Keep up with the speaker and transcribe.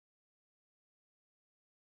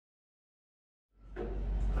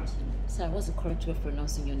Sir, what's the correct way of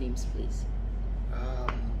pronouncing your names, please?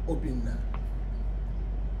 Obinna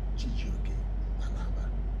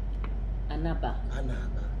Anaba.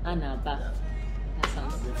 Anaba. Yeah. That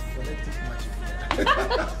sounds The phonetic match.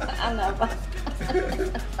 Anaba.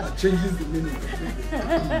 That changes the meaning.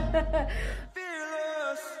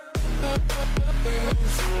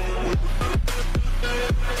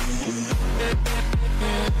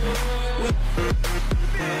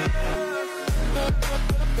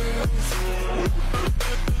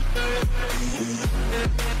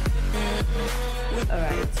 All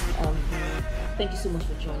right. Thank you so much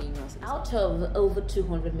for joining us. Out of over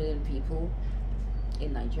 200 million people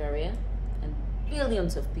in Nigeria and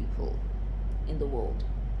billions of people in the world,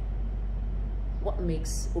 what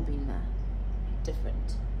makes Obinna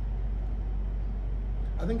different?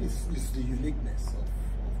 I think it's the uniqueness of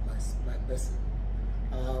my person,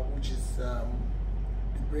 which is the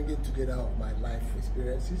bringing together of my life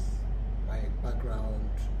experiences, my background,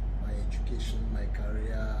 my education, my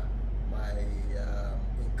career, my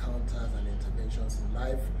encounters and interventions in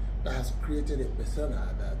life that has created a persona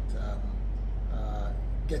that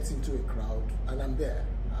gets into a crowd, and I'm there.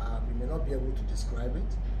 You may not be able to describe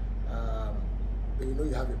it, but you know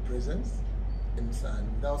you have a presence, and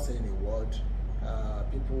without saying a word,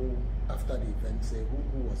 people after the event say,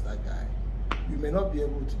 who was that guy? You may not be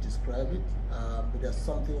able to describe it, but there's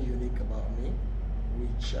something unique about me,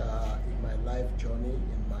 which in my life journey,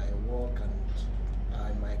 in my work and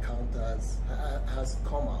in my encounters has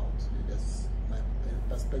come out. There's my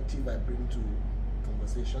perspective I bring to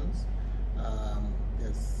conversations.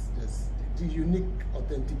 There's the unique,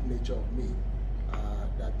 authentic nature of me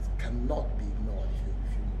that cannot be ignored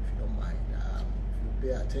if you don't mind. If you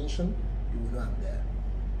pay attention, you will know I'm there.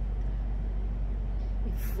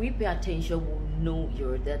 If we pay attention, we'll know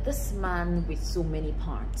you're there. This man with so many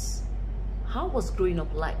parts, how was growing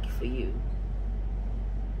up like for you?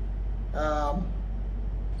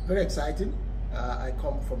 Very exciting. I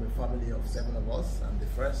come from a family of 7 of us. I'm the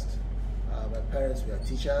first. My parents were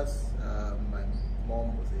teachers. My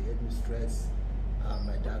mom was a headmistress.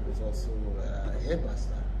 My dad was also a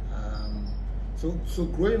headmaster. So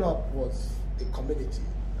growing up was a community.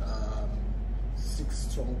 6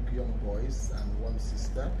 strong young boys and 1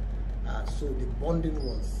 sister. So the bonding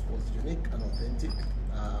was unique and authentic.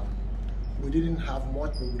 We didn't have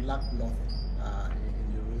much, but we lacked nothing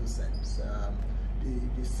in the real sense.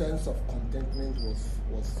 The sense of contentment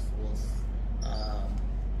was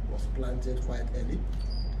planted quite early.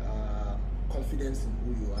 Confidence in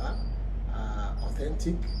who you are,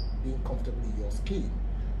 authentic, being comfortable in your skin,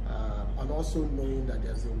 and also knowing that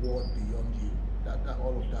there's a world beyond you. That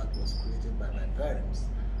all of that was created by my parents.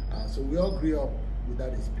 So we all grew up with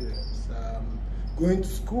that experience. Going to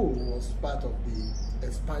school was part of the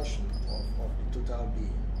expansion of the total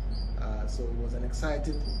being. So it was an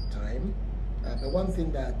exciting time. But one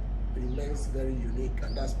thing that remains very unique,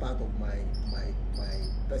 and that's part of my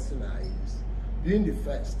persona, is being the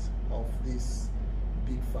first of this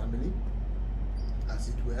big family, as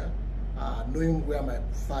it were, knowing where my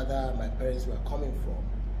father, my parents were coming from.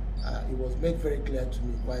 It was made very clear to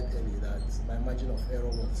me quite early that my margin of error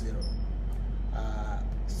was 0.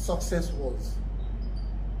 Success was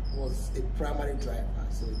a primary driver,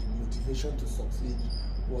 so the motivation to succeed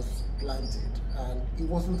was planted, and it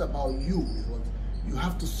wasn't about you. It was, you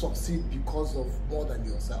have to succeed because of more than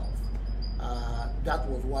yourself. That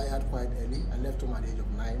was wired quite early. I left home at the age of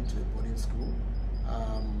 9 to a boarding school.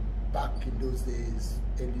 Back in those days,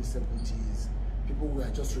 early 70s, people were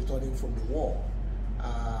just returning from the war.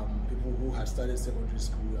 People who had started secondary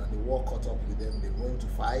school and the war caught up with them, they went to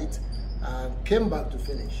fight and came back to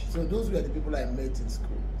finish. So those were the people I met in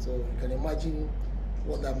school. So you can imagine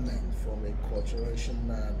what that meant from a culturation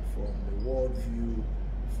and from a worldview,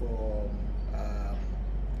 from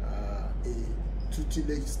a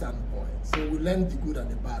tutelage standpoint. So we learned the good and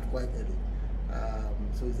the bad quite early.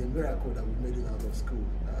 So it's a miracle that we made it out of school,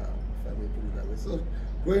 if I may put it that way. So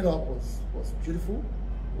growing up was beautiful,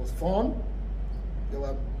 was fun. There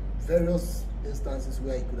were various instances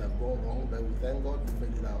where it could have gone wrong, but we thank God we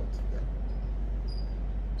made it out. Yeah.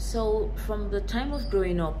 So from the time of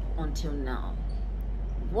growing up until now,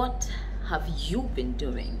 what have you been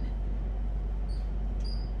doing?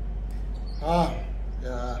 How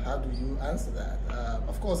do you answer that?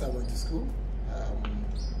 Of course, I went to school,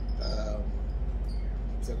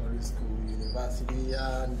 secondary school, university,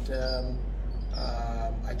 and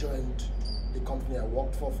I joined the company I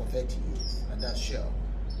worked for 30 years, and that's Shell.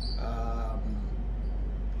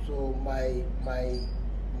 So my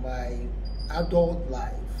adult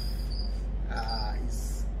life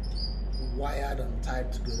is wired and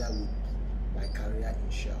tied together with my career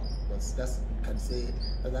in Shell, because that's, you can say,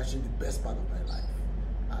 that's actually the best part of my life.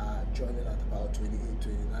 Joining at about 28,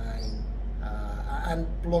 29, and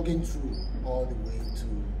plugging through all the way to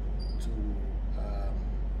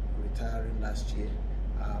retiring last year,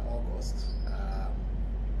 August,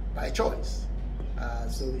 by choice.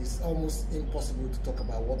 So it's almost impossible to talk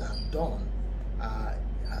about what I've done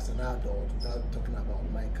as an adult without talking about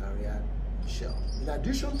my career in Shell. In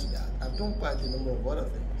addition to that, I've done quite a number of other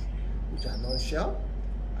things which are non-Shell,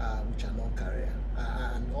 which are non-career,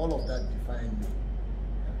 and all of that define me.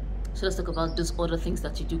 So let's talk about those other things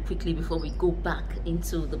that you do quickly before we go back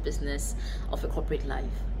into the business of a corporate life.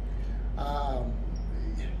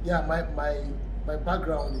 Yeah, my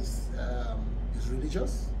background is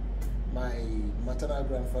religious. My maternal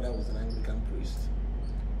grandfather was an Anglican priest,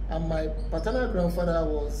 and my paternal grandfather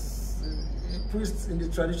was a priest in the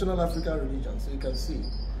traditional African religion. So you can see,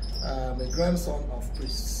 I'm a grandson of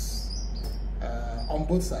priests on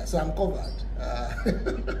both sides. So I'm covered.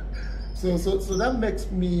 So that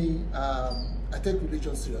makes me, I take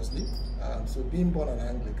religion seriously. So being born an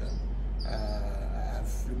Anglican,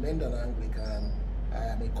 I've remained an Anglican. I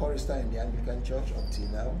am a chorister in the Anglican church up till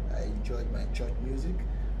now. I enjoyed my church music.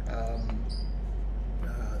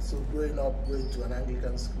 So growing up, going to an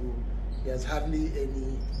Anglican school, there's hardly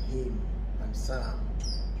any hymn and psalm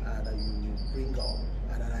that you bring up,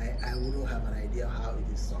 and I wouldn't have an idea how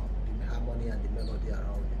it is sung, the harmony and the melody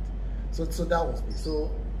around it. So that was me.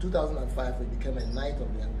 So 2005, we became a knight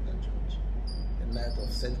of the Anglican Church, a knight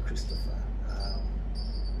of St. Christopher.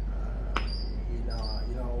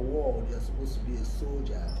 In our world, you're supposed to be a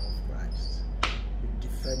soldier of Christ. You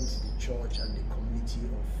defend the church and the community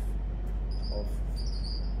of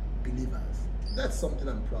believers. That's something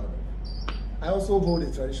I'm proud of. I also hold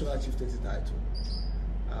a traditional chieftaincy title.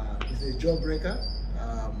 It's a jawbreaker.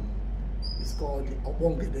 It's called the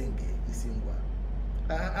Obongedenge Isingwa.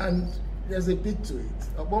 And there's a bit to it.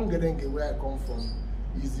 Obongedenge, where I come from,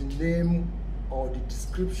 is the name or the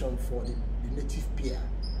description for the native pear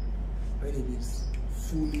when it is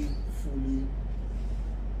fully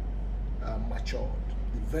matured.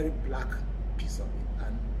 The very black piece of it,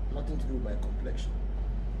 and nothing to do with my complexion.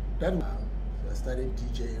 That so I started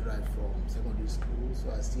DJing right from secondary school,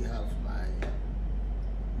 so I still have my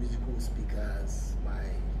musical speakers, my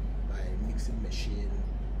mixing machine,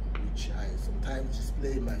 which I sometimes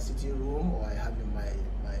display in my sitting room, or I have in my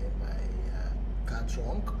car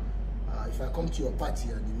trunk. If I come to your party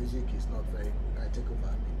and the music is not very good, I take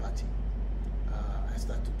over the party. I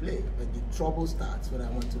start to play, but the trouble starts when I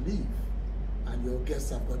want to leave, and your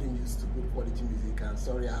guests have gotten used to good quality music, and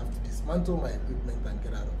sorry, I have to dismantle my equipment and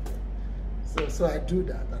get out of here. So I do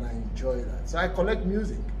that, and I enjoy that. So I collect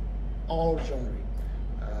music, all genre,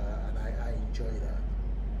 and I enjoy that.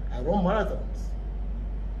 I run marathons,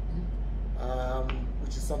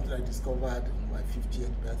 which is something I discovered on my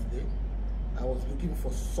 50th birthday. I was looking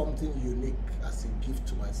for something unique as a gift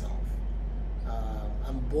to myself.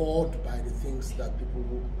 I'm bored by the things that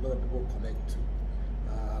a lot of people connect to.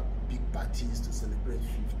 Big parties to celebrate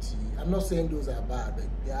 50. I'm not saying those are bad, but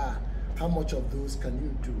yeah, how much of those can you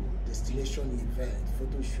do? Destination event,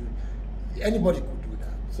 photo shoot, anybody could do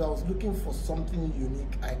that. So I was looking for something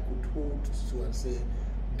unique I could hold to and say,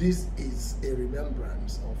 this is a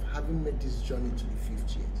remembrance of having made this journey to the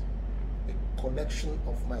 50th. A collection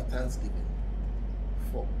of my Thanksgiving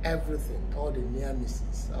for everything, all the near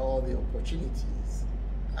misses, all the opportunities,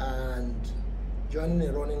 and joining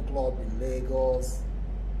a running club in Lagos,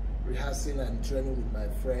 rehearsing and training with my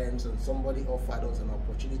friends, and somebody offered us an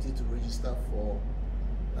opportunity to register for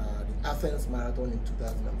the Athens Marathon in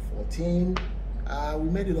 2014. We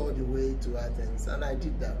made it all the way to Athens, and I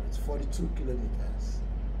did that with 42 kilometers.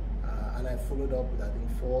 And I followed up with, I think,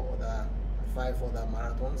 5 other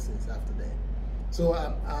marathons since after that. So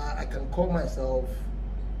I can call myself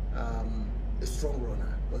a strong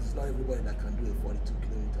runner, because it's not everybody that can do a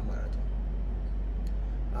 42-kilometer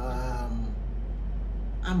marathon.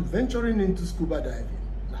 I'm venturing into scuba diving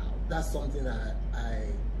now. That's something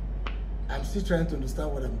I'm still trying to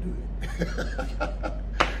understand what I'm doing.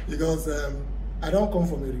 Because I don't come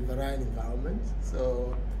from a riverine environment,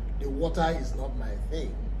 so the water is not my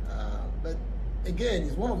thing. But again,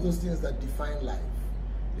 it's one of those things that define life.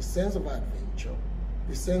 The sense of adventure,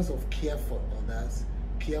 the sense of care for others,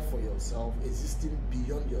 care for yourself, existing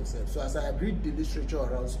beyond yourself. So as I read the literature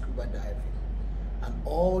around scuba diving and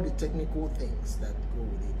all the technical things that go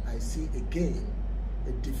with it, I see again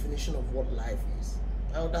a definition of what life is.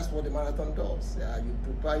 Now that's what the marathon does. You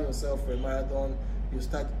prepare yourself for a marathon, you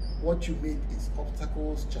start, what you meet is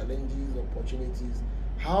obstacles, challenges, opportunities.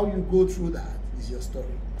 How you go through that is your story.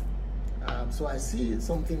 So I see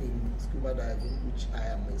something in scuba diving which I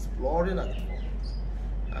am exploring at the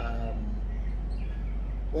moment.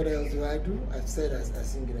 What else do? I've said I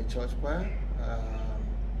sing in a church choir.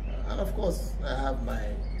 And of course, I have my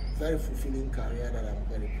very fulfilling career that I'm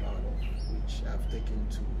very proud of, which I've taken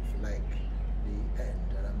to, if you like, the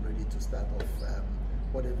end. And I'm ready to start off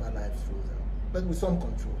whatever life throws out. But with some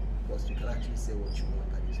control, because you can actually say what you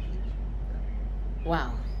want at this stage. Yeah.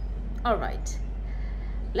 Wow. All right.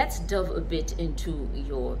 Let's delve a bit into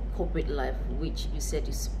your corporate life, which you said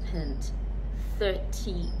you spent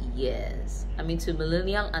 30 years. I mean, to a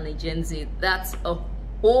millennial and a Gen Z, that's a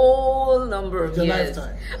whole number of years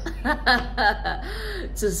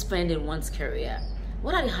to spend in one's career.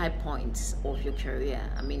 What are the high points of your career?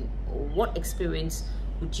 I mean, what experience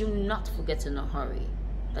would you not forget in a hurry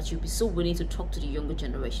that you'd be so willing to talk to the younger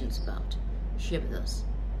generations about? Share with us.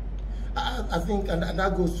 I think, and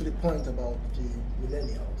that goes to the point about the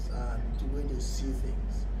millennials and the way they see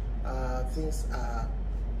things. Things are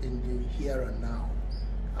in the here and now.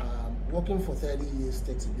 Working for 30 years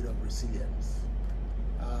takes a bit of resilience.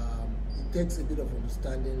 It takes a bit of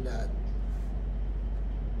understanding that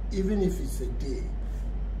even if it's a day,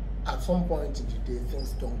 at some point in the day,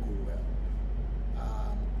 things don't go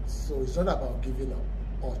well. So it's not about giving up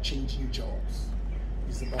or changing jobs.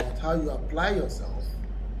 It's about how you apply yourself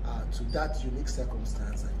to that unique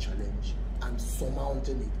circumstance and challenge and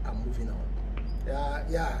surmounting it and moving on.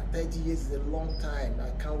 Yeah, 30 years is a long time. I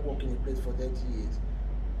can't work in a place for 30 years.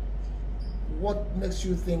 What makes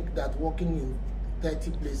you think that working in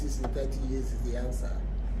 30 places in 30 years is the answer?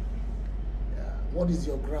 What is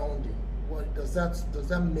your grounding? What does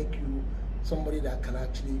that make you somebody that can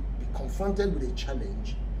actually be confronted with a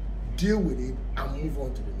challenge, deal with it, and move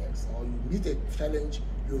on to the next? Or you meet a challenge,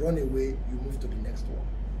 you run away, you move to the next one.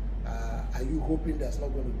 Are you hoping there's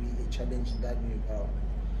not going to be a challenge in that new environment?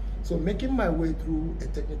 So making my way through a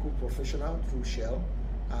technical professional through Shell,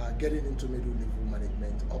 getting into middle level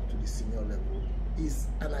management up to the senior level is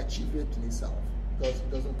an achievement in itself, because it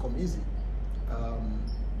doesn't come easy.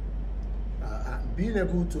 Being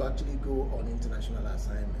able to actually go on international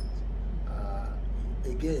assignment,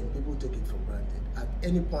 again, people take it for granted. At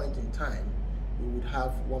any point in time, we would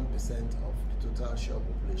have 1% of the total Shell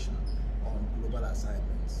population on global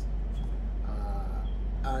assignments.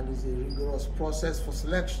 And it's a rigorous process for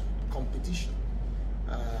selection, competition.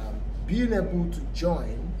 Being able to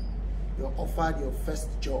join, you're offered your first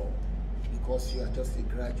job because you are just a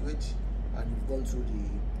graduate and you've gone through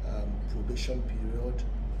the probation period.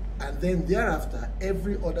 And then thereafter,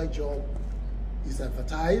 every other job is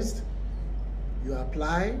advertised. You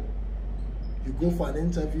apply, you go for an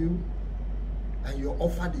interview, and you're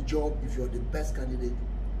offered the job if you're the best candidate.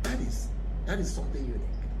 That is something unique.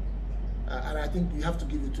 And I think you have to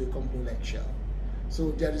give it to a company like Shell.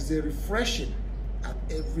 So there is a refreshing at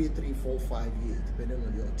every 3, 4, 5 years, depending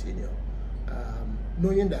on your tenure.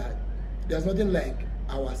 Knowing that there's nothing like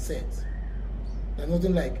our set. There's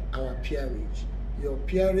nothing like our peerage. Your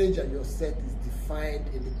peerage and your set is defined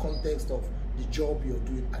in the context of the job you're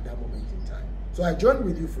doing at that moment in time. So I join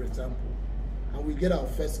with you, for example, and we get our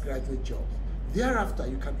first graduate job. Thereafter,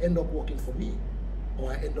 you can end up working for me,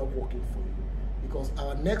 or I end up working for you. Because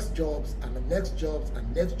our next jobs and the next jobs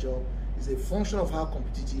and next job is a function of how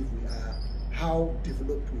competitive we are, how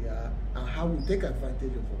developed we are, and how we take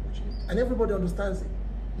advantage of opportunity. And everybody understands it.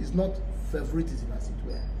 It's not favoritism, as it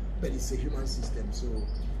were, but it's a human system. So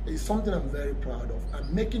it's something I'm very proud of.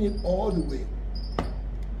 I'm making it all the way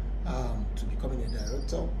to becoming a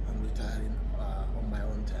director and retiring on my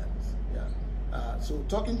own terms. Yeah. So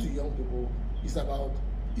talking to young people is about,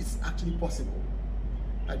 it's actually possible.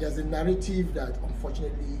 There's a narrative that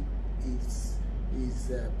unfortunately is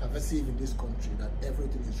pervasive in this country, that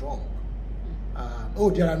everything is wrong. Oh,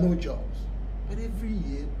 there are no jobs. But every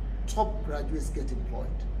year, top graduates get employed.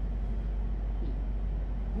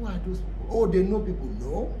 Who are those people? Oh, they know people.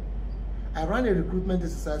 No. I ran a recruitment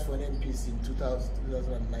exercise for an NPC in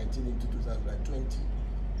 2019 into 2020.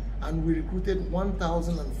 And we recruited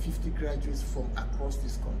 1,050 graduates from across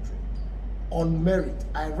this country on merit.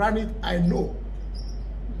 I ran it, I know.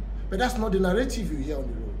 But that's not the narrative you hear on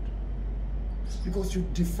the road. Because you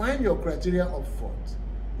define your criteria up front.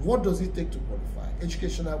 What does it take to qualify?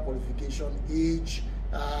 Educational qualification, age,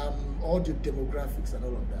 all the demographics and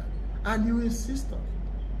all of that. And you insist on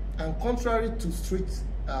it. And contrary to street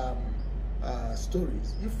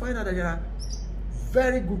stories, you find out that there are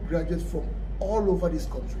very good graduates from all over this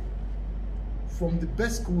country, from the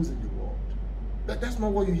best schools in the world. But that's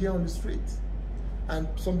not what you hear on the street. And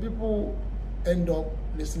some people end up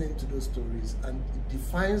listening to those stories, and it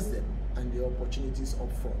defines them and the opportunities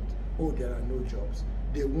up front. Oh, there are no jobs.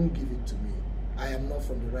 they won't give it to me. I am not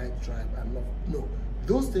from the right tribe. I'm not. No,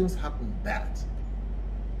 those things happen bad.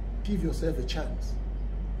 Give yourself a chance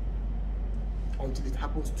until it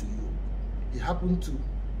happens to you. It happened to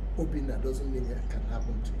Obinna doesn't mean it can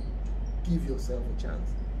happen to you. Give yourself a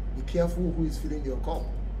chance. Be careful who is filling your cup.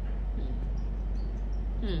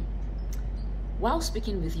 While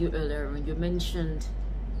speaking with you earlier, you mentioned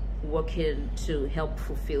working to help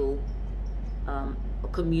fulfill a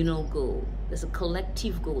communal goal. There's a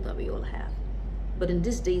collective goal that we all have. But in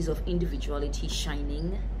these days of individuality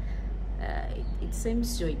shining, it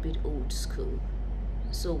seems you're a bit old school.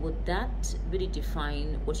 So would that really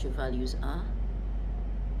define what your values are?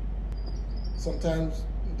 Sometimes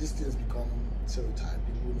these things become stereotyped.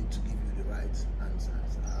 People need to give you the right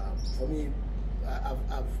answers. For me,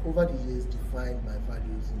 I've over the years defined my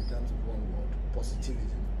values in terms of one word: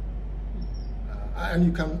 positivism. And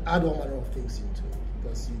you can add all manner of things into it,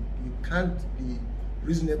 because you can't be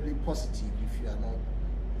reasonably positive if you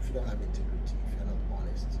don't have integrity, if you're not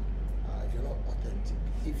honest, if you're not authentic,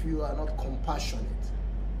 if you are not compassionate.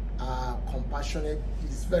 Compassionate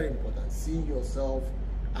is very important. Seeing yourself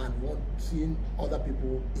and seeing other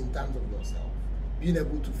people in terms of yourself, being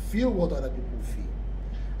able to feel what other people feel,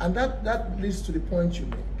 and that leads to the point you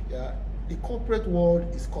make. Yeah, the corporate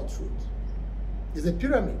world is cutthroat. It's a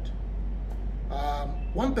pyramid.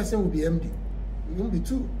 One person will be MD, it won't be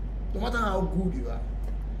two, no matter how good you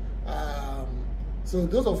are. So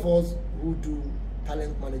those of us who do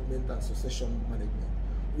talent management and succession management,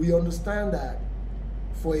 we understand that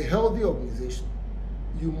for a healthy organization,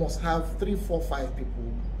 you must have 3, 4, 5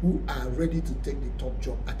 people who are ready to take the top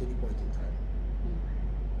job at any point in time.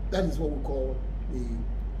 That is what we call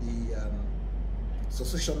the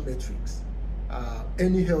succession matrix.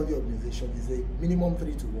 Any healthy organization is a minimum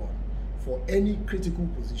 3 to 1. For any critical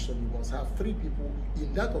position, you must have 3 people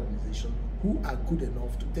in that organization who are good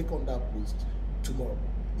enough to take on that post tomorrow.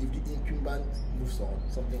 If the incumbent moves on,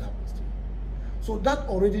 something happens to you. So that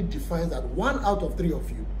already defines that 1 out of 3 of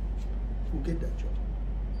you will get that job.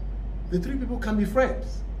 The 3 people can be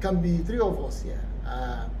friends, can be 3 of us here.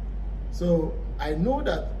 So I know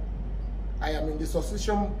that I am in the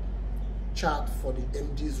succession chart for the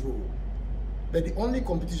MD's role, but the only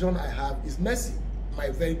competition I have is Messi, my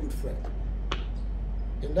very good friend.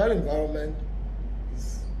 In that environment,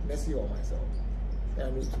 it's Messi or myself. There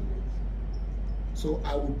are no 2 ways. So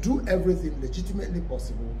I will do everything legitimately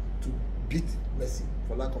possible to beat Messi,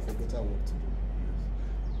 for lack of a better word to do.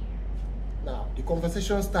 Now, the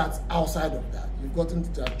conversation starts outside of that. You've gotten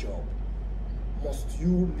to that job. Must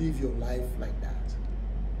you live your life like that?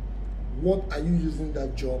 What are you using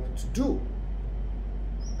that job to do?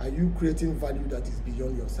 Are you creating value that is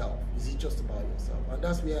beyond yourself? Is it just about yourself? And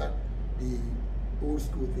that's where the old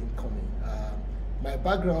school thing comes in. My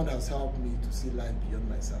background has helped me to see life beyond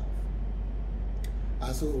myself.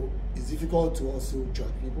 And so it's difficult to also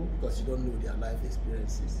judge people because you don't know their life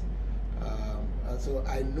experiences. And so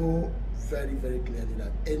I know very, very clearly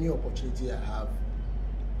that any opportunity I have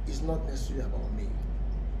is not necessarily about me.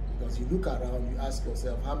 Because you look around, you ask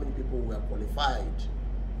yourself how many people were qualified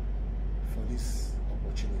for this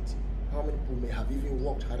opportunity. How many people may have even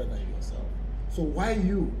worked harder than yourself? So why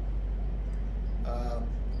you?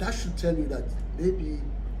 That should tell you that maybe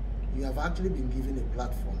you have actually been given a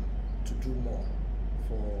platform to do more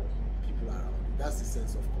for people around you. That's the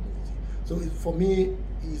sense of community. So for me,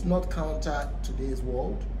 it's not counter today's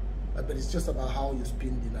world, but it's just about how you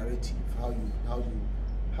spin the narrative, how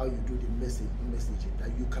you do the messaging, that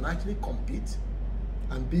you can actually compete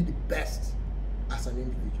and be the best as an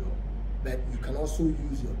individual, but you can also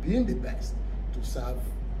use your being the best to serve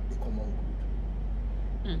the common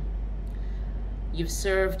good. You've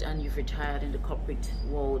served and you've retired in the corporate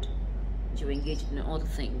world. You engaged in other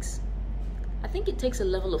things. I think it takes a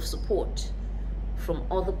level of support from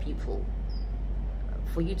other people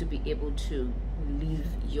for you to be able to live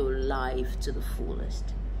your life to the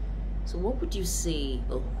fullest. So what would you say,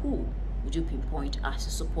 or who would you pinpoint as a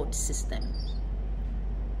support system?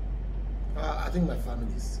 I think my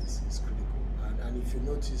family is critical. And if you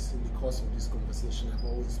notice in the course of this conversation, I've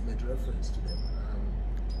always made reference to them.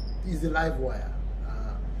 It's the live wire.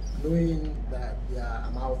 Knowing that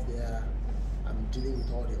I'm out there, I'm dealing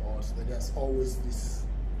with all the odds, but there's always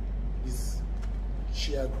this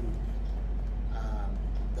cheer group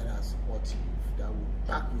that are supportive, that will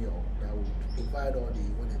back me up, that will provide all the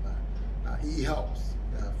whatever. It helps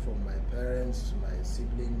from my parents to my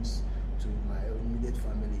siblings to my immediate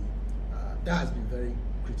family. That has been very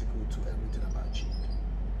critical to everything I've achieved.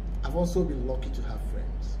 I've also been lucky to have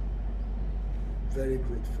friends, very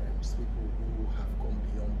great friends, people who have gone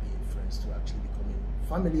beyond being friends to actually becoming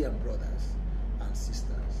family and brothers. and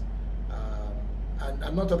sisters. And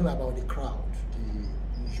I'm not talking about the crowd, the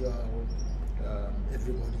usual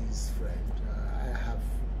everybody's friend. I have,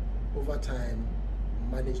 over time,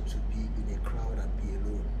 managed to be in a crowd and be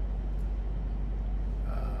alone.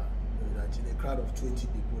 That in a crowd of 20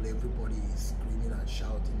 people, everybody is screaming and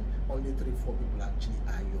shouting. Only 3-4 people actually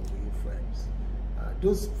are your real friends.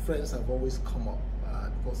 Those friends have always come up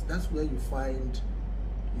because that's where you find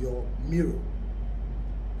your mirror.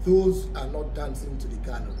 Those are not dancing to the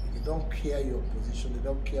gallery. They don't care your position. They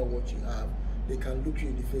don't care what you have. They can look you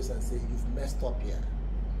in the face and say, you've messed up here.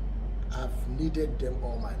 I've needed them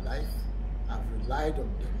all my life. I've relied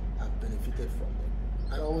on them. I've benefited from them.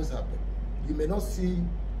 I always have them. You may not see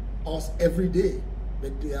us every day,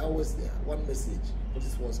 but they are always there. One message, this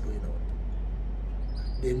is what's going on.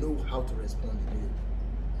 They know how to respond immediately.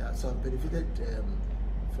 Yeah, so I've benefited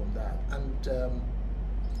from that. And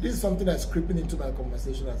this is something that's creeping into my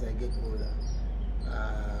conversation as I get older.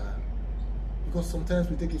 Because sometimes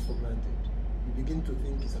we take it for granted. You begin to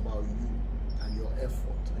think it's about you and your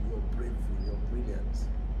effort and your bravery, your brilliance.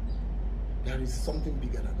 There is something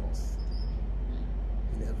bigger than us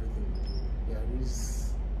in everything we do. There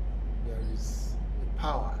is a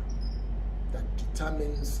power that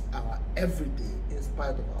determines our everyday in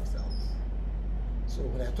spite of ourselves. So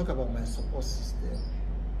when I talk about my support system,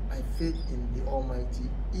 my faith in the Almighty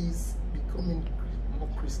is becoming more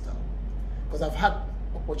crystal. Because I've had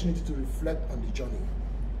opportunity to reflect on the journey,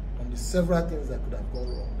 on the several things that could have gone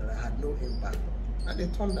wrong that I had no impact on, and they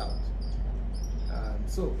turned out.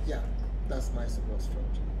 So yeah, that's my support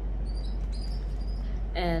structure.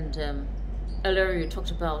 And earlier you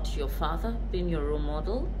talked about your father being your role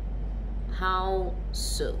model. How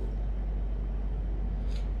so?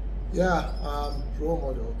 Yeah, role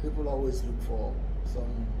model. People always look for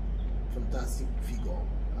some fantastic figure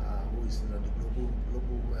who is on the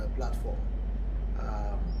global platform.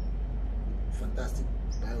 Fantastic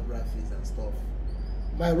biographies and stuff.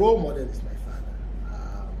 My role model is my father,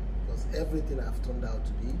 because everything I've turned out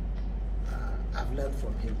to be, I've learned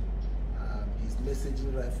from him. His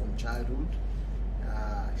messaging right from childhood,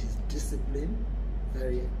 his discipline,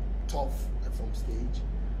 very tough at some stage.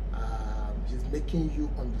 He's making you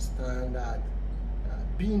understand that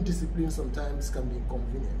being disciplined sometimes can be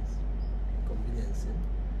inconveniencing.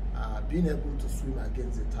 Being able to swim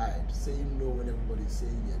against the tide, saying no when everybody's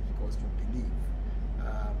saying yes because you believe.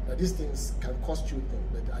 Now these things can cost you things,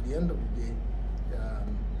 but at the end of the day,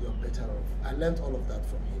 you're better off. I learned all of that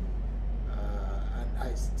from him. And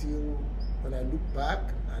I still, when I look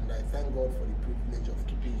back, and I thank God for the privilege of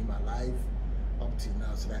keeping him alive up till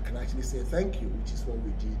now, so that I can actually say thank you, which is what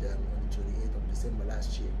we did on the 28th of December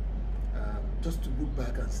last year. Just to look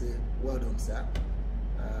back and say, well done, sir.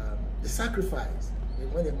 The sacrifice,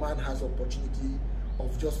 when a man has opportunity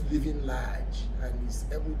of just living large and is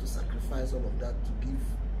able to sacrifice all of that to give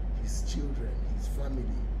his children, his family,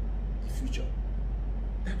 the future,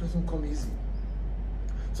 that doesn't come easy.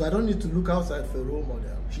 So I don't need to look outside for a role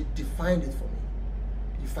model. He defined it for me.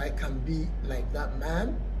 If I can be like that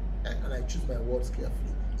man, and I choose my words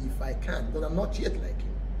carefully, if I can, because I'm not yet like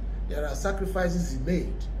him. There are sacrifices he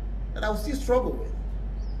made that I'll still struggle with.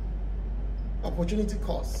 Opportunity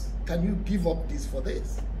costs. Can you give up this for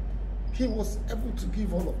this? He was able to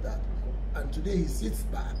give all of that. And today he sits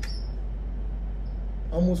back,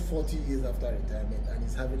 almost 40 years after retirement, and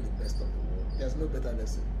he's having the best of the world. There's no better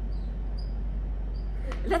lesson.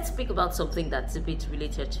 Let's speak about something that's a bit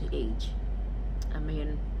related to age. I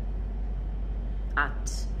mean,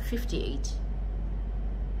 at 58,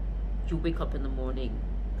 you wake up in the morning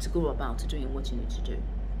to go about doing what you need to do.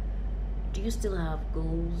 Do you still have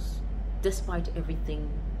goals despite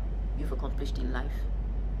everything you've accomplished in life?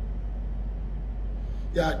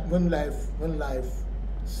 Yeah, when life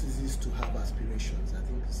ceases to have aspirations, I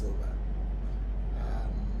think it's over.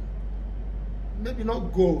 Maybe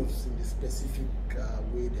not goals in the specific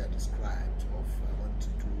way they are described of I want to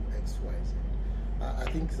do X, Y, Z. I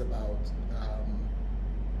think it's about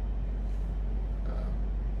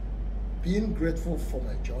being grateful for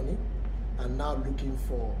my journey and now looking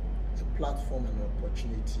for a platform and an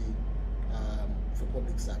opportunity for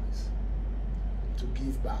public service, to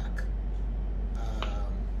give back,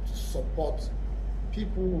 to support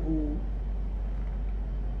people who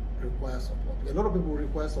require support. A lot of people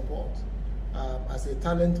require support. As a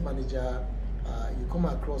talent manager, you come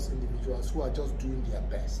across individuals who are just doing their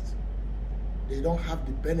best. They don't have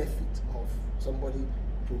the benefit of somebody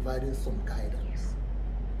providing some guidance.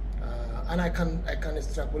 And I can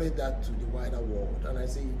extrapolate that to the wider world. And I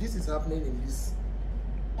say, if this is happening in this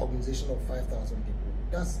organization of 5,000 people,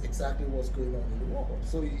 that's exactly what's going on in the world.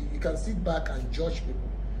 So you can sit back and judge people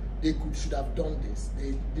should have done this,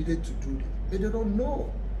 they needed to do this, but they don't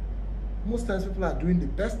know. Most times people are doing the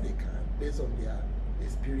best they can based on their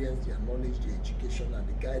experience, their knowledge, their education, and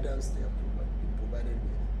the guidance they have been provided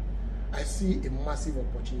with. I see a massive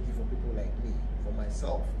opportunity for people like me, for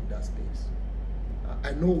myself in that space.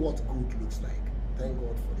 I know what good looks like. Thank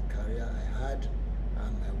God for the career I had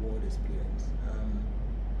and my world experience.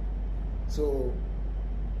 So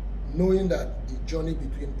knowing that the journey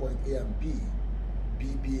between point A and B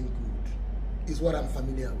being good, is what I'm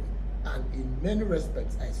familiar with. And in many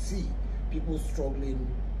respects, I see people struggling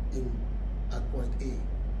at point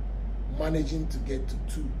A, managing to get to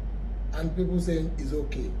 2, and people saying it's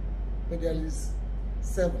okay. But there is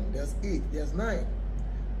 7, there's 8, there's 9.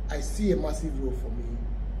 I see a massive role for me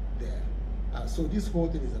there. So this whole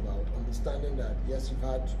thing is about understanding that, yes, you've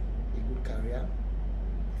had a good career,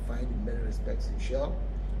 defined in many respects in Shell,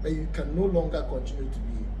 but you can no longer continue to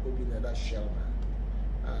be Obinna, that Shell man.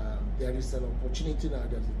 There is an opportunity now,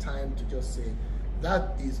 there's a time to just say,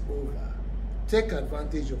 that is over. Take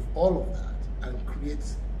advantage of all of that and create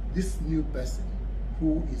this new person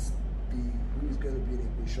who is going to be in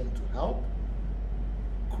a position to help,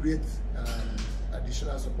 create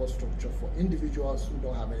additional support structure for individuals who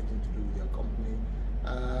don't have anything to do with your company,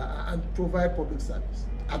 and provide public service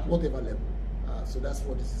at whatever level. So that's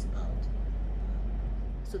what this is about.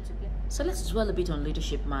 So let's dwell a bit on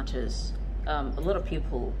leadership matters. A lot of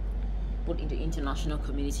people, both in the international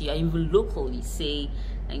community and even locally, say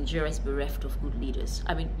Nigeria is bereft of good leaders.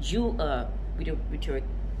 I mean, you,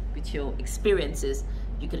 with your experiences,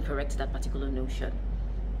 you can correct that particular notion.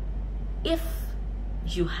 If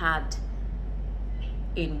you had,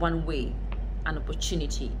 in one way, an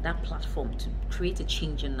opportunity, that platform to create a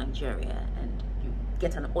change in Nigeria, and you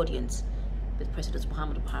get an audience with President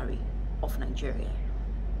Muhammadu Buhari of Nigeria,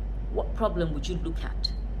 what problem would you look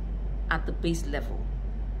at the base level,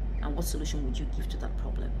 and what solution would you give to that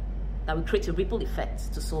problem that will create a ripple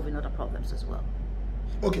effect to solving other problems as well?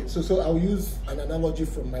 Okay, so I'll use an analogy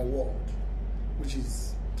from my world, which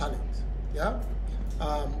is talent. Yeah,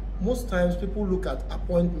 most times people look at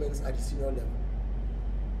appointments at the senior level.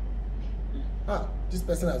 This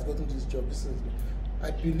person has gotten this job. This is.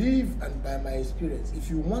 I believe, and by my experience, if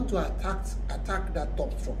you want to attack that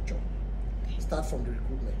top structure, start from the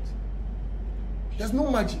recruitment. There's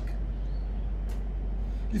no magic.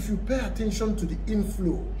 If you pay attention to the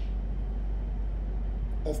inflow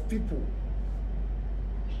of people,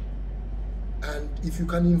 and if you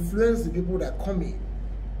can influence the people that come in,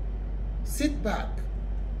 sit back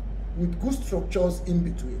with good structures in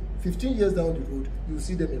between. 15 years down the road, you'll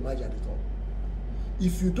see them emerge at the top.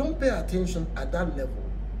 If you don't pay attention at that level,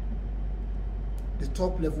 the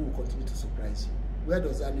top level will continue to surprise you. Where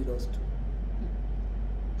does that lead us to?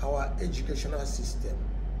 Our educational system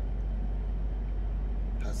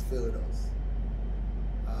has failed us.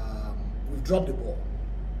 We've dropped the ball,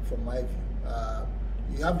 from my view.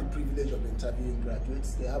 You have the privilege of interviewing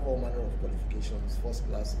graduates. They have all manner of qualifications, first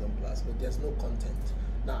class, second class, but there's no content.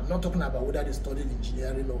 Now, I'm not talking about whether they studied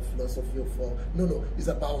engineering or philosophy or no. It's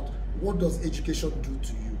about, what does education do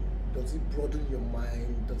to you? Does it broaden your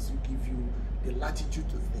mind? Does it give you the latitude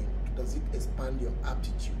to think? Does it expand your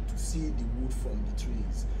aptitude to see the wood from the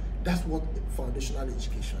trees? That's what foundational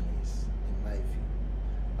education is, in my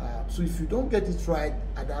view. So if you don't get it right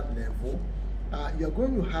at that level, you're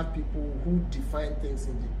going to have people who define things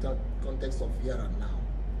in the context of here and now.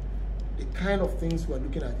 The kind of things we're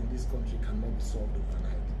looking at in this country cannot be solved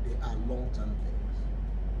overnight. They are long-term things.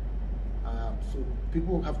 So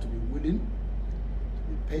people have to be willing, to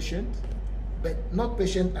be patient, but not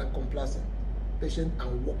patient and complacent, patient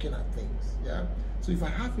and working at things. Yeah. So if I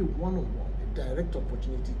have a one-on-one, a direct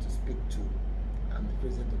opportunity to speak to the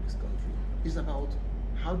president of this country, it's about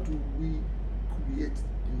how do we create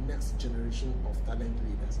the next generation of talent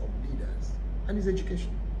leaders, and it's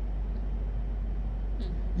education.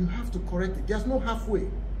 You have to correct it. There's no halfway.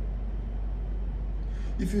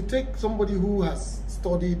 If you take somebody who has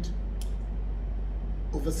studied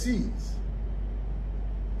overseas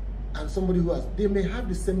and somebody who has, they may have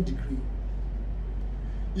the same degree.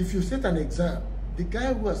 If you set an exam, the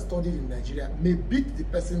guy who has studied in Nigeria may beat the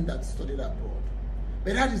person that studied abroad,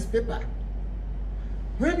 but that is paper.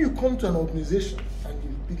 When you come to an organization and you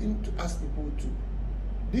begin to ask people to,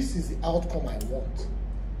 this is the outcome I want,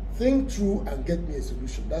 think through and get me a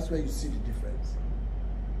solution. That's where you see the difference.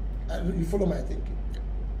 You follow my thinking?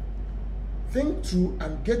 Think through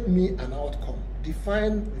and get me an outcome.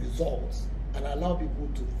 Define results and allow people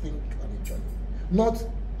to think on a journey. Not,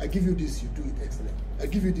 I give you this, you do it excellent. I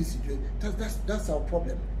give you this, you do it. That's our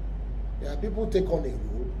problem. Yeah, people take on a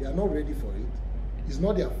role, they are not ready for it. It's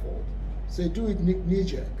not their fault. So they do it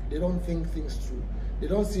knee-jerk. They don't think things through. They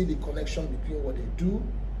don't see the connection between what they do,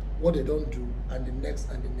 what they don't do, and the next,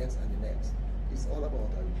 and the next, and the next. It's all about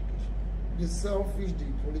our education. The selfish, the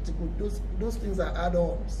political, those things are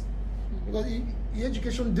add-ons. Because the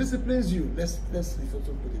education disciplines you. Let's also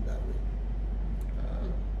put it that way.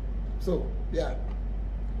 So, yeah.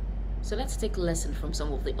 So let's take a lesson from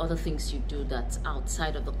some of the other things you do that's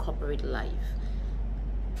outside of the corporate life.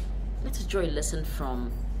 Let's draw a lesson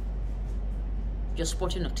from your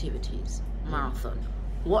sporting activities, marathon.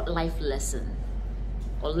 What life lesson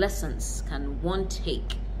or lessons can one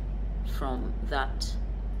take from that?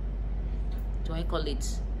 Do I call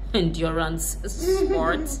it endurance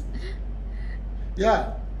sport?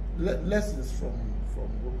 Yeah, lessons from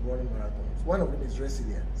running marathons. One of them is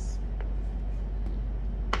resilience.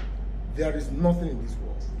 There is nothing in this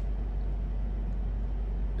world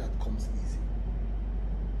that comes easy.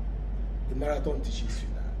 The marathon teaches you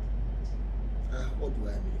that. What do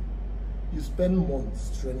I mean? You spend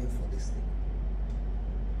months training for this thing.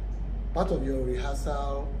 Part of your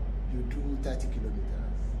rehearsal, you do 30 kilometers.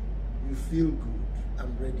 You feel good.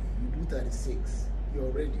 I'm ready. You do 36. You're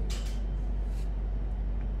ready.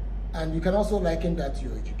 And you can also liken that to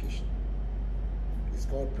your education. It's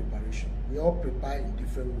called preparation. We all prepare in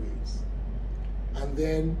different ways. And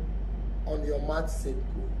then on your mat set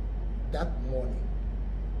go, that morning,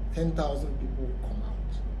 10,000 people come out.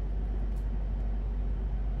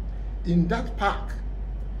 In that park,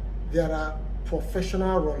 there are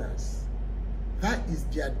professional runners. That is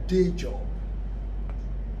their day job.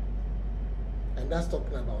 And that's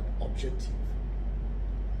talking about objective.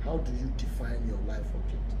 How do you define your life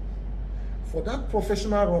objective? For that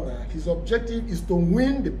professional runner, his objective is to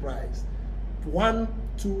win the prize. 1,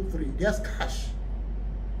 2, 3. There's cash.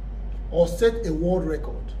 Or set a world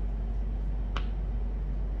record.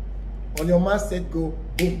 On your mat set go,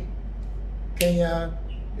 boom. Kenya,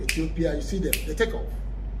 Ethiopia, you see them, they take off.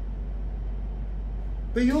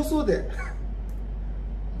 But you're also there.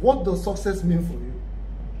 What does success mean for you?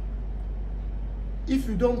 If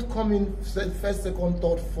you don't come in first, second,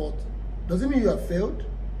 third, fourth, does it mean you have failed?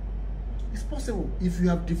 It's possible if you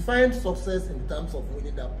have defined success in terms of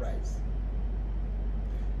winning that prize.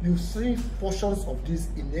 You see portions of this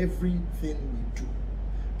in everything we do.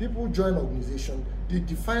 People join organization, they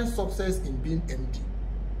define success in being empty.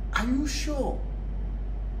 Are you sure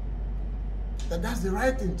that that's the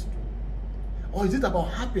right thing to do? Or is it about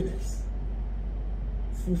happiness,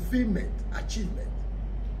 fulfillment, achievement?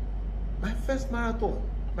 My first marathon,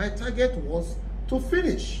 my target was to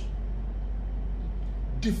finish.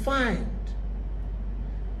 Defined.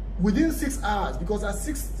 Within 6 hours, because at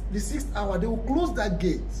the 6th hour, they will close that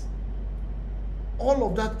gate. All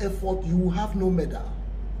of that effort, you will have no medal.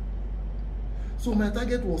 So my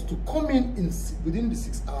target was to come in within the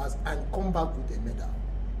 6 hours and come back with a medal.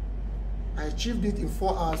 I achieved it in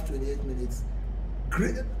 4 hours, 28 minutes.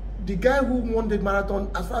 Great. The guy who won the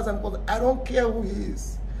marathon, as far as I'm concerned, I don't care who he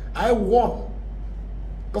is. I won.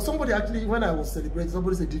 Because somebody actually, when I was celebrating,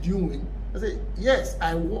 somebody said, "Did you win?" I said, "Yes,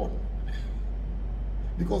 I won."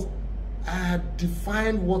 Because I had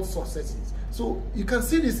defined what success is. So you can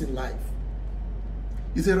see this in life.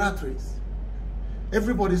 It's a rat race.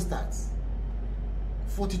 Everybody starts.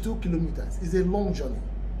 42 kilometers is a long journey.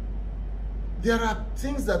 There are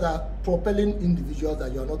things that are propelling individuals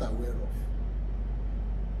that you are not aware of.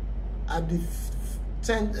 At the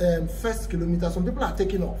first kilometer, some people are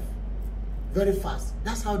taking off very fast.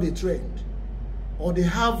 That's how they trained. Or they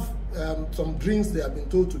have some drinks they have been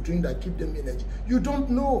told to drink that keep them energy. You don't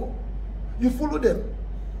know. You follow them.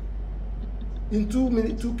 In 2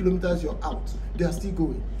 minutes, 2 kilometers, you're out. They are still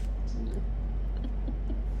going.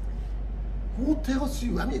 Who tells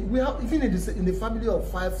you? I mean, we are even in the family of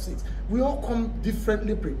 5, 6. We all come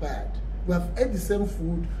differently prepared. We have ate the same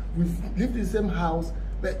food. We've lived in the same house,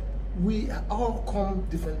 but we all come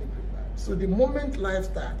differently prepared. So the moment life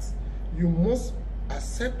starts, you must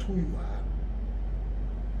accept who you are,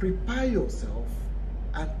 prepare yourself,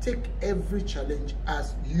 and take every challenge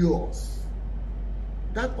as yours.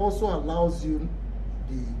 That also allows you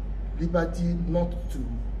the liberty not to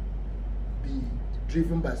be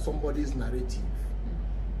driven by somebody's narrative.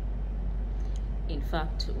 In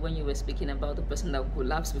fact, when you were speaking about the person that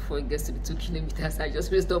collapsed before it gets to the 2 kilometers, I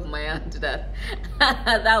just raised up my hand to that.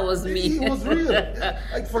 That was me. It was real.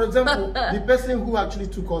 Like, for example, the person who actually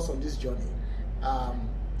took us on this journey,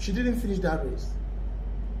 she didn't finish that race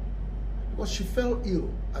because she fell ill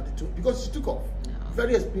at the because she took off. No.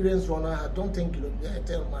 Very experienced runner, had done 10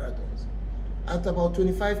 marathons. At about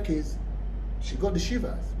 25 Ks, she got the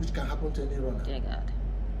shivers, which can happen to any runner. Dear God.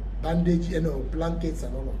 Bandage, blankets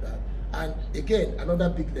and all of that. And again, another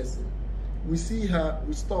big lesson. we see her,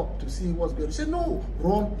 we stop to see what's going on. She said, no,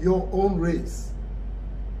 run your own race.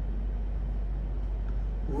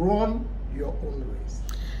 Run your own race.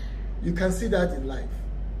 You can see that in life.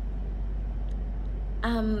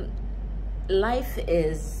 Life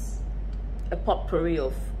is a potpourri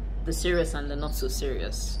of the serious and the not so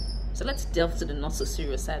serious. So let's delve to the not so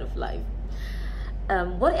serious side of life.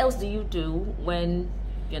 What else do you do when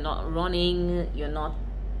you're not running, you're not,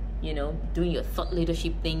 doing your thought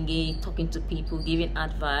leadership thingy, talking to people, giving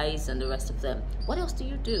advice, and the rest of them? What else do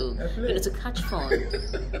you do to catch fun?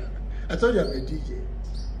 I told you I'm a DJ.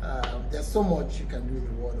 There's so much you can do in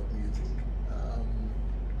the world of music.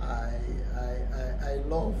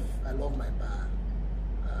 I love my bar.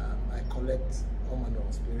 I collect all manner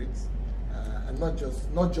of spirits, and not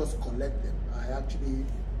just collect them. I actually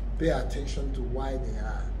pay attention to why they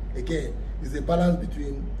are. Again, it's a balance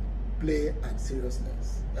between play and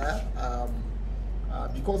seriousness. Yeah?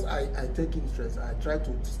 Because I take interest, I try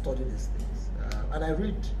to study these things, and I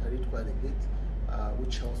read quite a bit,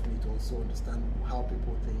 which helps me to also understand how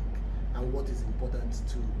people think and what is important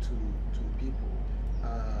to people.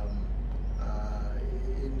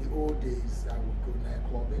 In the old days, I would go night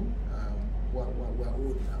clubbing. We're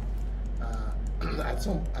old now. At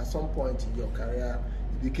some point in your career,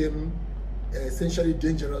 it became essentially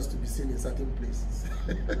dangerous to be seen in certain places.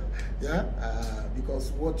 Yeah,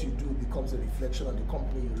 because what you do becomes a reflection on the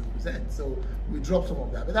company you represent. So we drop some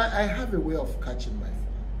of that. But I have a way of catching my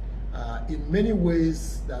fun in many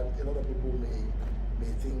ways that a lot of people may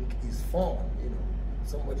think is fun. You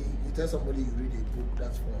tell somebody you read a book,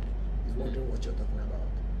 that's fun. He's wondering what you're talking about.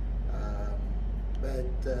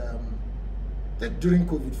 Take during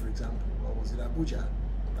COVID, for example, I was in Abuja.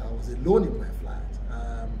 I was alone in my flat.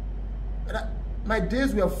 But my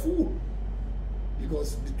days were full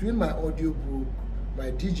because between my audiobook,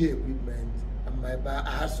 my DJ equipment, and my bar,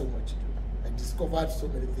 I had so much to do. I discovered so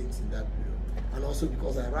many things in that period. And also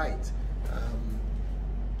because I write,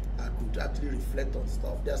 I could actually reflect on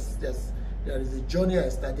stuff. There is a journey I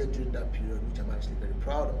started during that period, which I'm actually very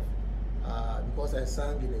proud of. Because I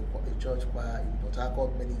sang in a church choir in Port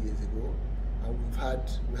Harcourt many years ago, and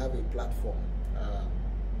we have a platform on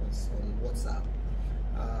WhatsApp.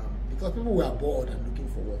 Because people were bored and looking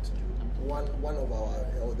for what to do. One of our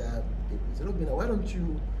elder people said, Obinna, why don't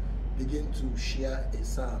you begin to share a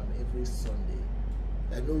psalm every Sunday?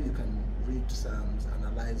 I know you can read psalms,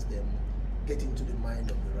 analyze them, get into the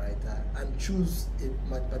mind of the writer, and choose a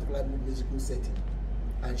particular musical setting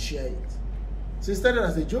and share it. So it started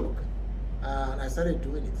as a joke, and I started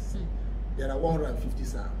doing it. There are 150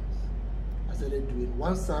 psalms. I started doing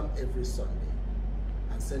one psalm every Sunday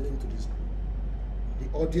and sending to this group.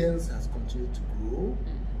 The audience has continued to grow.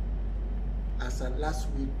 As at last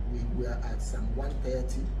week, we were at Psalm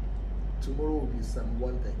 130. Tomorrow will be Psalm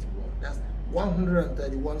 131. That's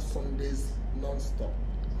 131 Sundays non-stop.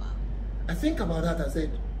 Wow. I think about that.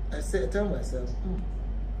 I tell myself,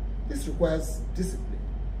 this requires discipline.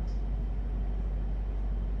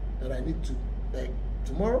 That I need to, like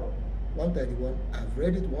tomorrow, 131. I've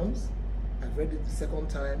read it once. I've read it the second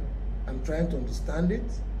time. I'm trying to understand it.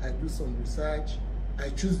 I do some research. I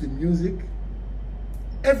choose the music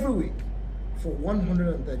every week for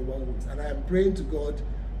 131 weeks, and I am praying to God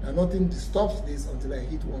that nothing disturbs this until I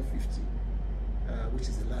hit 150, which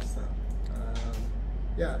is the last time.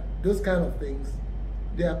 Yeah, those kind of things,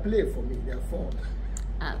 they are play for me. They are fun.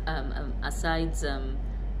 Aside,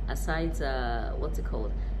 what's it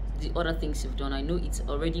called? The other things you've done, I know it's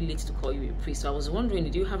already late to call you a priest. So I was wondering,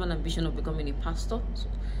 do you have an ambition of becoming a pastor?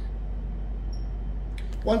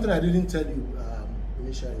 One thing I didn't tell you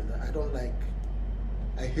initially is that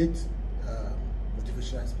I hate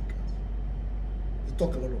motivational speakers. They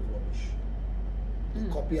talk a lot of rubbish.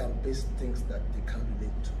 They copy and paste things that they can't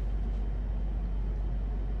relate to.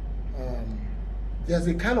 There's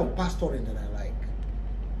a kind of pastoring that I like.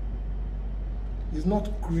 It's not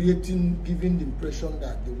giving the impression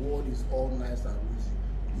that the world is all nice and rosy.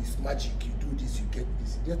 It's magic, you do this, you get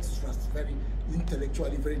this. It gets very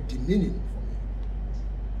intellectually very demeaning for me.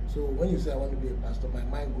 So when you say I want to be a pastor, my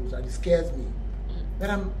mind goes, and it scares me. But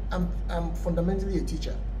I'm fundamentally a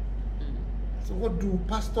teacher. So what do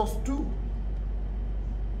pastors do?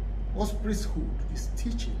 What's priesthood? Is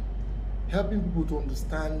teaching, helping people to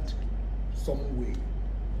understand some way.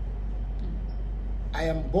 I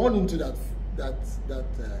am born into that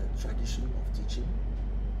tradition of teaching.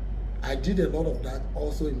 I did a lot of that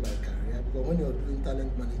also in my career, because when you're doing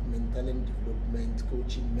talent management, talent development,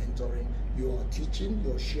 coaching, mentoring, you are teaching,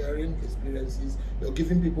 you're sharing experiences, you're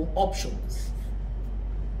giving people options.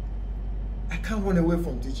 I can't run away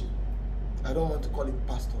from teaching. I don't want to call it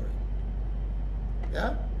pastoring.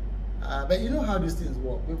 Yeah? But you know how these things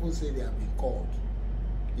work. People say they have been called.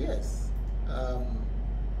 Yes.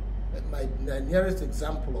 My nearest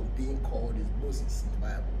example of being called is Moses in the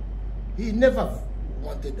Bible. He never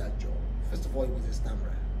wanted that job. First of all, he was a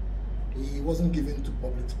stammerer. He wasn't given to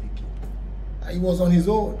public speaking. He was on his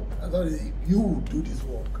own. I thought, you would do this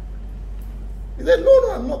work. He said,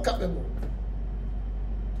 no, I'm not capable.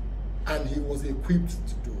 And he was equipped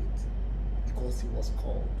to do it because he was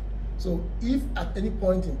called. So if at any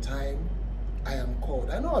point in time I am called,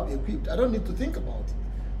 I know I'll be equipped. I don't need to think about it.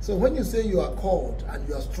 So when you say you are called and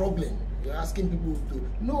you are struggling, you're asking people to,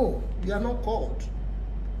 no, you are not called.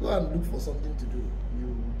 Go and look for something to do.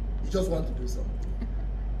 You just want to do something.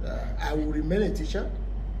 I will remain a teacher,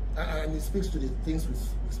 and it speaks to the things we've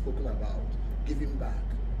spoken about, giving back.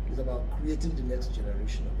 It's about creating the next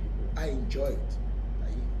generation of people. I enjoy it.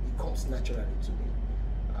 It comes naturally to me.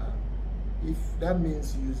 If that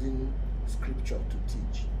means using scripture to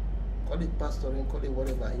teach, call it pastoring, call it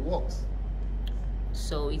whatever, it works.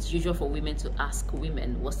 So it's usual for women to ask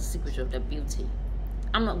women, what's the secret of their beauty?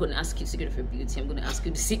 I'm not going to ask you the secret of your beauty. I'm going to ask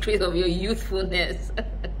you the secret of your youthfulness.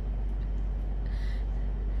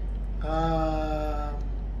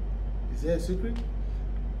 Is there a secret?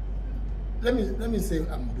 Let me say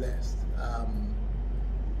I'm blessed.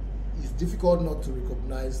 It's difficult not to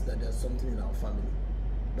recognize that there's something in our family,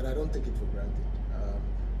 but I don't take it for granted.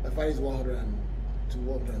 My father is 102,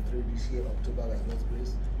 103 this year, October, by God's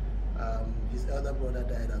grace. His elder brother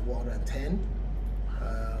died at 110.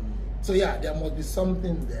 So yeah, there must be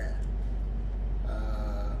something there.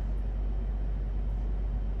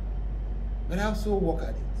 But I also work at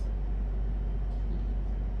it.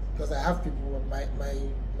 Because I have people,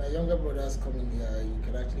 my younger brothers coming here, you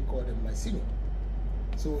can actually call them my senior.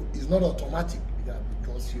 So it's not automatic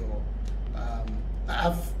because you're,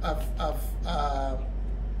 I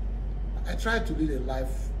try to lead a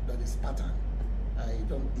life that is patterned. I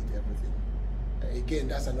don't eat everything. Again,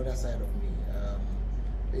 that's another side of me.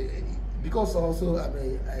 Because also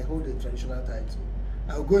I hold a traditional title.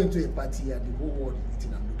 I'll go into a party and the whole world is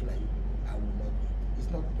eating. I'm looking at you. I will not eat. It's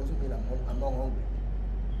not, doesn't mean I'm not hungry.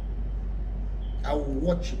 I will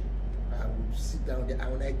watch it. I will sit down there,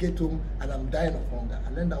 and when I get home and I'm dying of hunger, I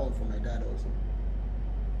learned that one from my dad also.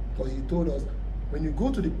 Because he told us, when you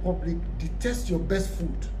go to the public, detest your best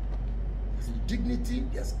food. There's dignity,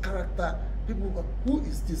 there's character. People go, who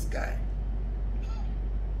is this guy?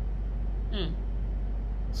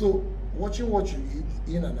 So watching what you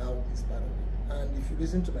eat in and out is part of it. And if you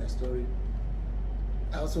listen to my story,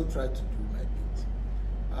 I also try to do my bit.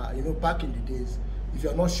 You know, back in the days, if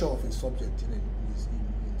you're not sure of a subject in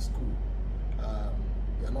school,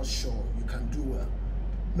 you're not sure, you can do well.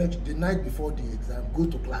 Make the night before the exam, go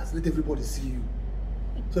to class, let everybody see you.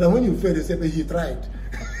 So that when you fail, they say, but he tried.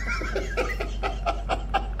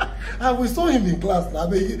 And we saw him in class now,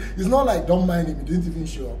 but it's not like don't mind him, he didn't even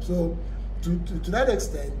show up. So to that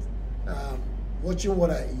extent, watching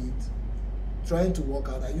what I eat, trying to work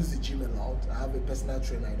out, I use the gym a lot. I have a personal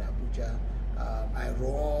trainer in Abuja. I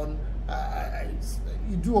run.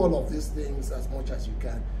 You do all of these things as much as you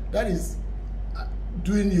can. That is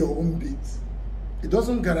doing your own bit. It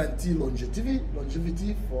doesn't guarantee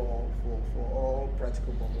longevity for all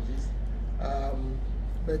practical purposes.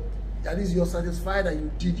 But at least you're satisfied that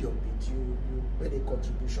you did your bit. You made a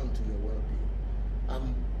contribution to your well-being.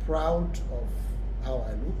 I'm proud of how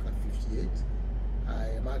I look at 58. I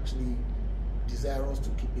am actually desirous to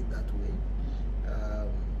keep it that way.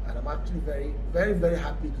 And I'm actually very, very, very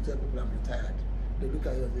happy to tell people I'm retired. They look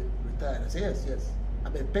at you as retired. I say, yes,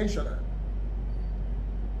 I'm a pensioner.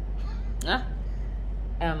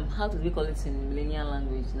 How do we call it in millennial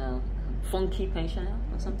language now? Funky pensioner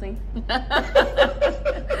or something?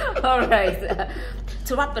 All right.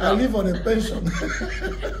 To wrap it up. I live on a pension.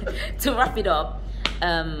 To wrap it up,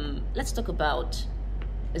 let's talk about,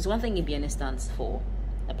 there's one thing Obinna stands for,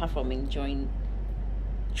 apart from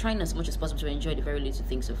trying as much as possible to enjoy the very little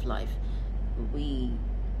things of life. We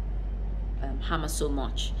hammer so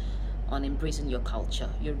much on embracing your culture,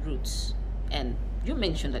 your roots, and you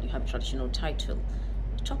mentioned that you have a traditional title.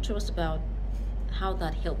 Talk to us about how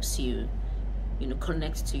that helps you,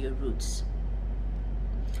 connect to your roots.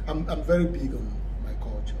 I'm very big on my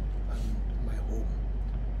culture and my home,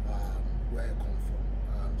 where I come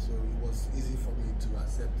from. So it was easy for me to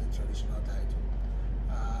accept the traditional title.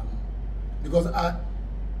 Because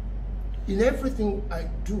in everything I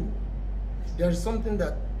do, there is something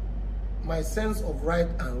that my sense of right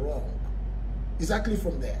and wrong is actually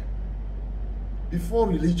from there. Before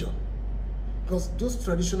religion. Because those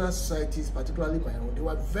traditional societies, particularly my own, they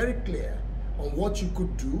were very clear on what you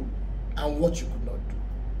could do and what you could not do.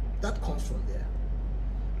 That comes from there.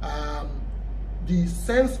 The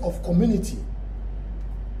sense of community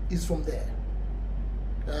is from there.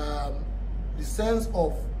 The sense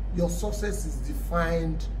of your success is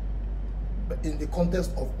defined in the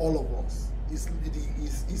context of all of us.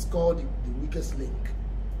 It's called the weakest link.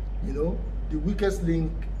 You know, the weakest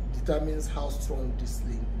link determines how strong this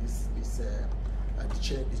link is. The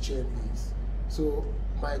chain is. So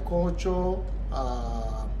my culture,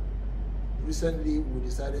 recently we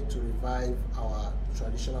decided to revive our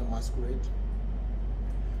traditional masquerade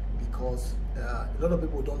because a lot of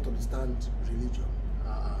people don't understand religion.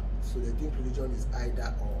 So they think religion is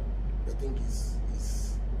either or. They think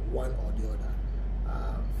it's one or the other.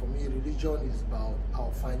 For me, religion is about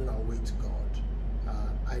our finding our way to God.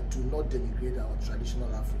 I do not denigrate our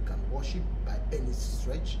traditional African worship by any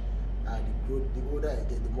stretch. The older I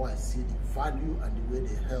get, the more I see the value and the way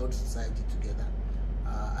they held society together.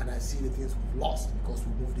 And I see the things we've lost because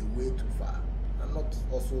we moved away too far. I'm not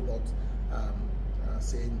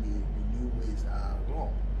saying the new ways are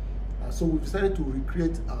wrong. So we decided to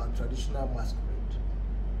recreate our traditional masquerade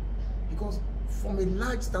because from a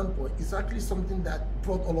large standpoint, it's actually something that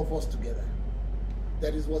brought all of us together.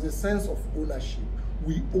 There was a sense of ownership.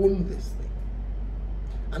 We own this thing.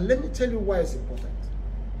 And let me tell you why it's important.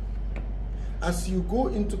 As you go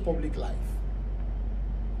into public life,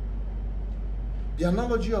 the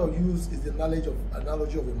analogy I'll use is the analogy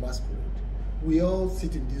of a masquerade. We all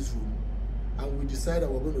sit in this room and we decide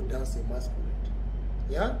that we're going to dance a masquerade.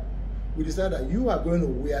 Yeah? We decide that you are going to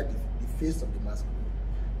wear the face of the masquerade.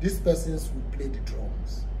 These persons will play the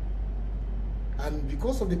drums. And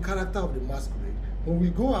because of the character of the masquerade, when we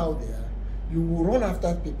go out there, you will run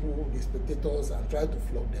after people, the spectators, and try to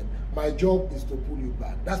flog them. My job is to pull you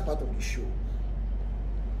back. That's part of the show.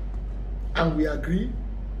 And we agree,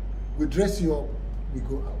 we dress you up, we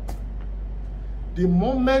go out. The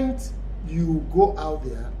moment you go out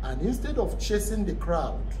there, and instead of chasing the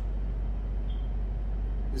crowd,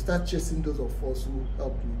 you start chasing those of us who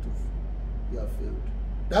helped you to, you have failed.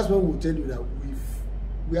 That's when we'll tell you that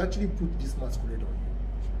we actually put this masquerade on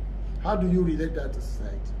you. How do you relate that to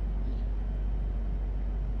society?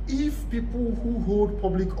 If people who hold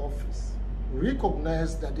public office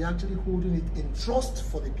recognize that they're actually holding it in trust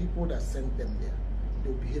for the people that sent them there,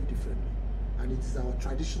 they'll behave differently. And it is our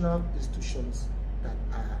traditional institutions that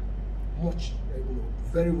are much,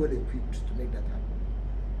 very well equipped to make that happen.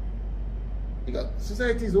 Because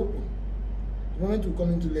society is open. The moment we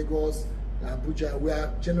come into Lagos, Abuja, we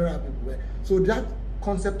are general people. So that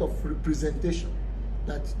concept of representation,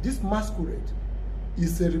 that this masquerade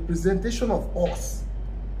is a representation of us.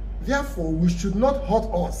 Therefore, we should not hurt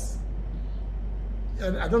us.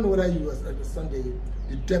 And I don't know whether you understand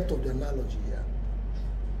the depth of the analogy here.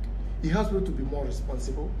 It helps people to be more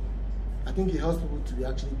responsible. I think it helps people to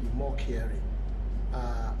actually be more caring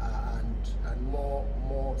and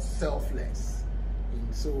more selfless.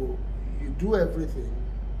 And so you do everything,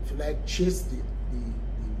 if you like, chase the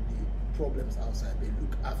problems outside, but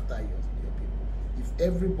look after your people. If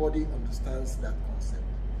everybody understands that concept,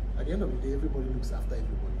 at the end of the day, everybody looks after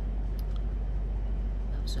everybody.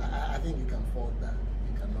 I think you can fault that.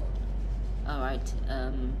 You cannot. All right.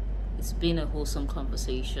 It's been a wholesome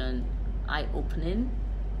conversation, eye-opening.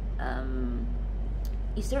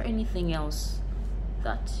 Is there anything else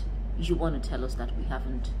that you want to tell us that we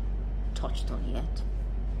haven't touched on yet?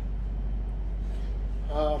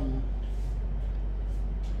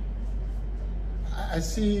 I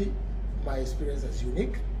see my experience as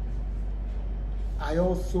unique. I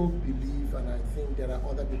also believe, and I think there are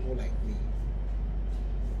other people like me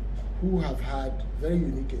who have had very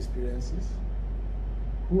unique experiences,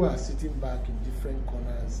 who are sitting back in different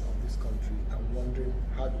corners of this country and wondering,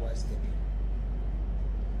 how do I step in?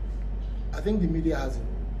 I think the media has a role.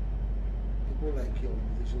 People like your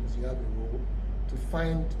organizations, you have a role to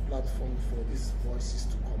find platforms for these voices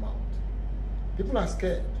to come out. People are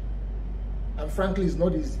scared. And frankly, it's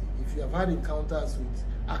not easy. If you have had encounters with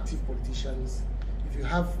active politicians, if you've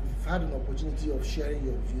had an opportunity of sharing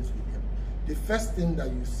your views with them, the first thing that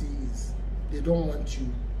you see is they don't want you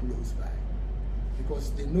close by,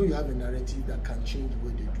 because they know you have a narrative that can change the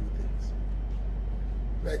way they do things.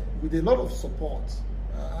 But with a lot of support,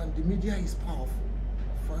 and the media is powerful,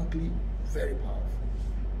 frankly, very powerful.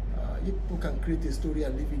 People can create a story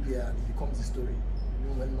and leave it there, and it becomes a story,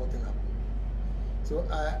 even when nothing happens. So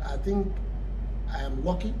I think I am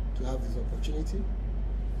lucky to have this opportunity,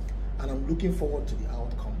 and I'm looking forward to the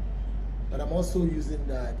outcome. But I'm also using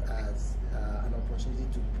that as an opportunity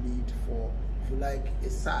to plead for, if you like, a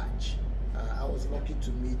search. I was lucky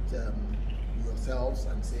to meet yourselves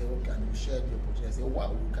and say, oh, can you share the opportunity? I say,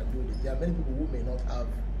 wow, we can do this. There are many people who may not have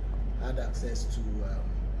had access to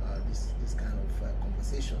this kind of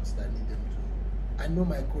conversations that lead them to. I know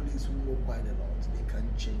my colleagues who know quite a lot. They can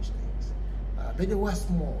change things. But they were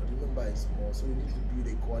small. The number is small. So we need to build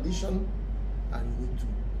a coalition, and we need to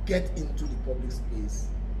get into the public space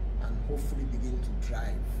and hopefully begin to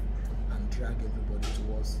drive and drag everybody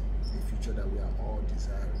towards the future that we are all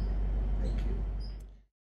desiring. Thank you.